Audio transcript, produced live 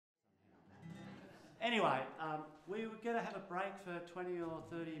Anyway, we were going to have a break for 20 or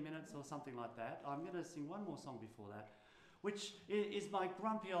 30 minutes or something like that. I'm going to sing one more song before that, which is my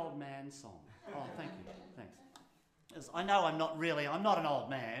grumpy old man song. Oh, thank you. Thanks. As I know I'm not an old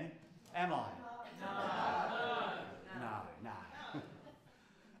man, am I? No.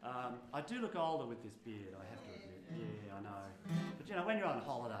 I do look older with this beard, I have to admit. Yeah, I know. But you know, when you're on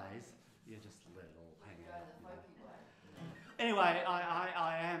holidays, you just let it all hang out. You know. Anyway,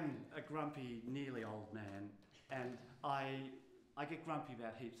 I am a grumpy, nearly old man, and I get grumpy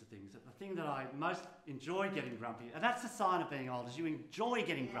about heaps of things. The thing that I most enjoy getting grumpy, and that's the sign of being old, is you enjoy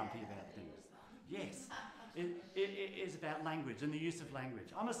getting grumpy about things. Yes. It is about language and the use of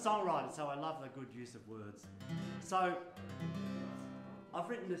language. I'm a songwriter, so I love the good use of words. So I've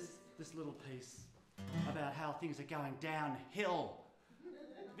written this little piece about how things are going downhill,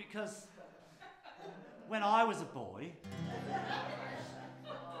 because when I was a boy,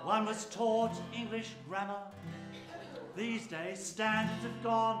 one was taught English grammar. These days, standards have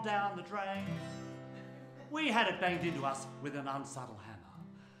gone down the drain. We had it banged into us with an unsubtle hammer.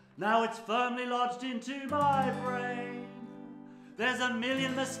 Now it's firmly lodged into my brain. There's a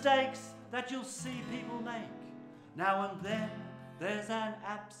million mistakes that you'll see people make. Now and then, there's an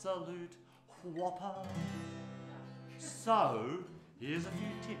absolute whopper. So, here's a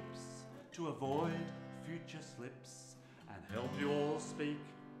few tips to avoid future slips and help you all speak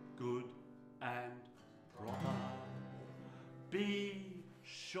good and proper. Be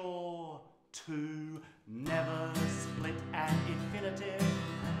sure to never split an infinitive.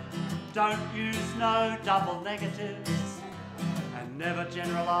 Don't use no double negatives, and never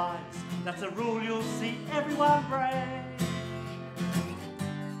generalise. That's a rule you'll see everyone break.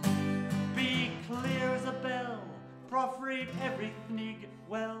 Be clear as a bell, proofread everything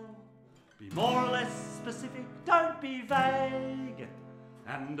well. Be more or less specific, don't be vague,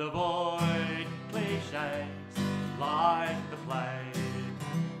 and avoid cliches like the plague.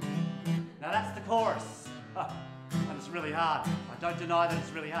 Now that's the chorus, and it's really hard. I don't deny that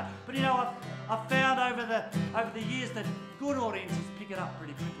it's really hard. But you know, I've found over the years that good audiences pick it up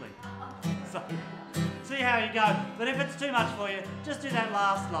pretty quickly. So, see how you go. But if it's too much for you, just do that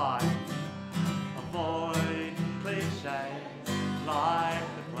last line. Avoid cliches like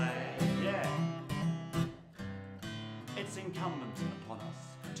the plague. Yeah. It's incumbent upon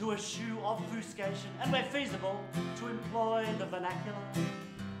us to eschew obfuscation, and where feasible, to employ the vernacular.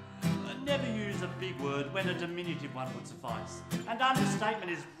 Never use a big word when a diminutive one would suffice. And understatement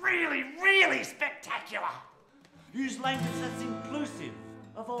is really, really spectacular. Use language that's inclusive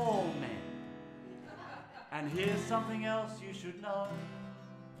of all men. And here's something else you should know.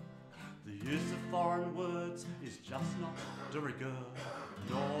 The use of foreign words is just not de rigueur,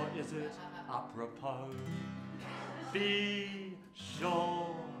 nor is it apropos. Be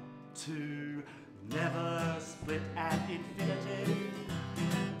sure to never split an infinitive.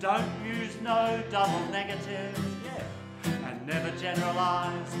 Don't use no double negatives, yeah, and never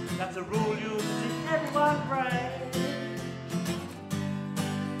generalise. That's a rule you'll see everyone break.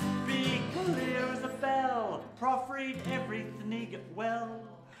 Be clear as a bell, proofread everything well.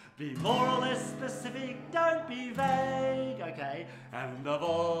 Be more or less specific, don't be vague, okay, and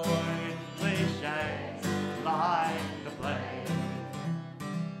avoid cliches like the plague.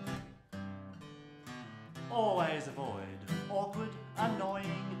 Always avoid awkward,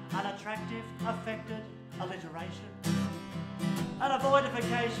 annoying, unattractive, affected alliteration. An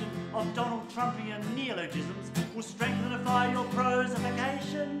avoidification of Donald Trumpian neologisms will strengthenify your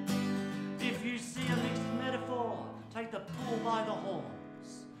prosification. If you see a mixed metaphor, take the bull by the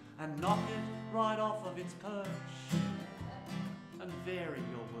horns and knock it right off of its perch. And vary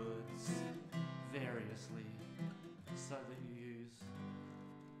your words variously so that you use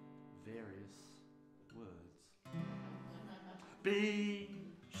various words. Be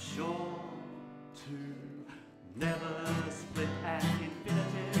sure to never split an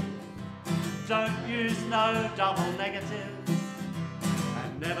infinitive. Don't use no double negatives,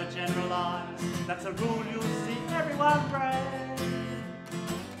 and never generalise. That's a rule you'll see everyone break.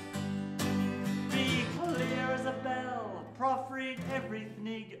 Be clear as a bell, proofread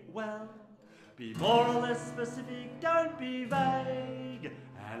everything well. Be more or less specific, don't be vague,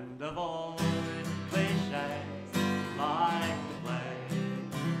 and avoid cliches like the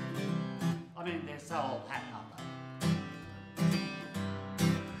plague. I mean, they're so old hat, aren't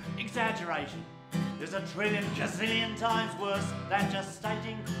they? Exaggeration is a trillion gazillion times worse than just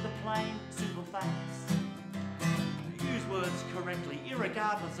stating the plain, simple facts. Use words correctly,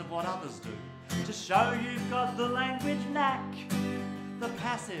 irregardless of what others do, to show you've got the language knack. The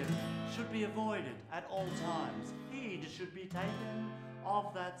passive should be avoided at all times. Heed should be taken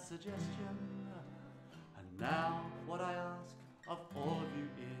of that suggestion. Now, what I ask of all of you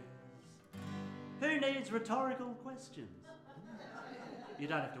is, who needs rhetorical questions? You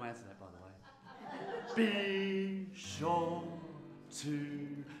don't have to answer that, by the way. Be sure to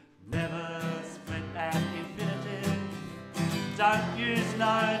never split an infinitive. Don't use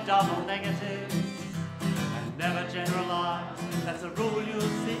no double negatives. And never generalise. That's a rule you'll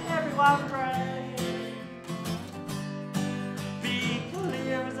see everyone break. Be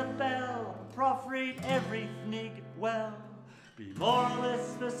clear as a bell. Proofread every fnig well. Be more or less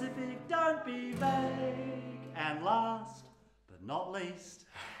specific, don't be vague. And last but not least,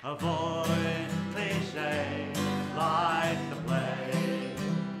 avoid cliches like the plague.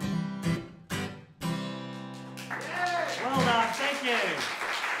 Well done, thank you.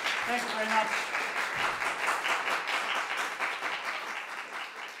 Thanks very much.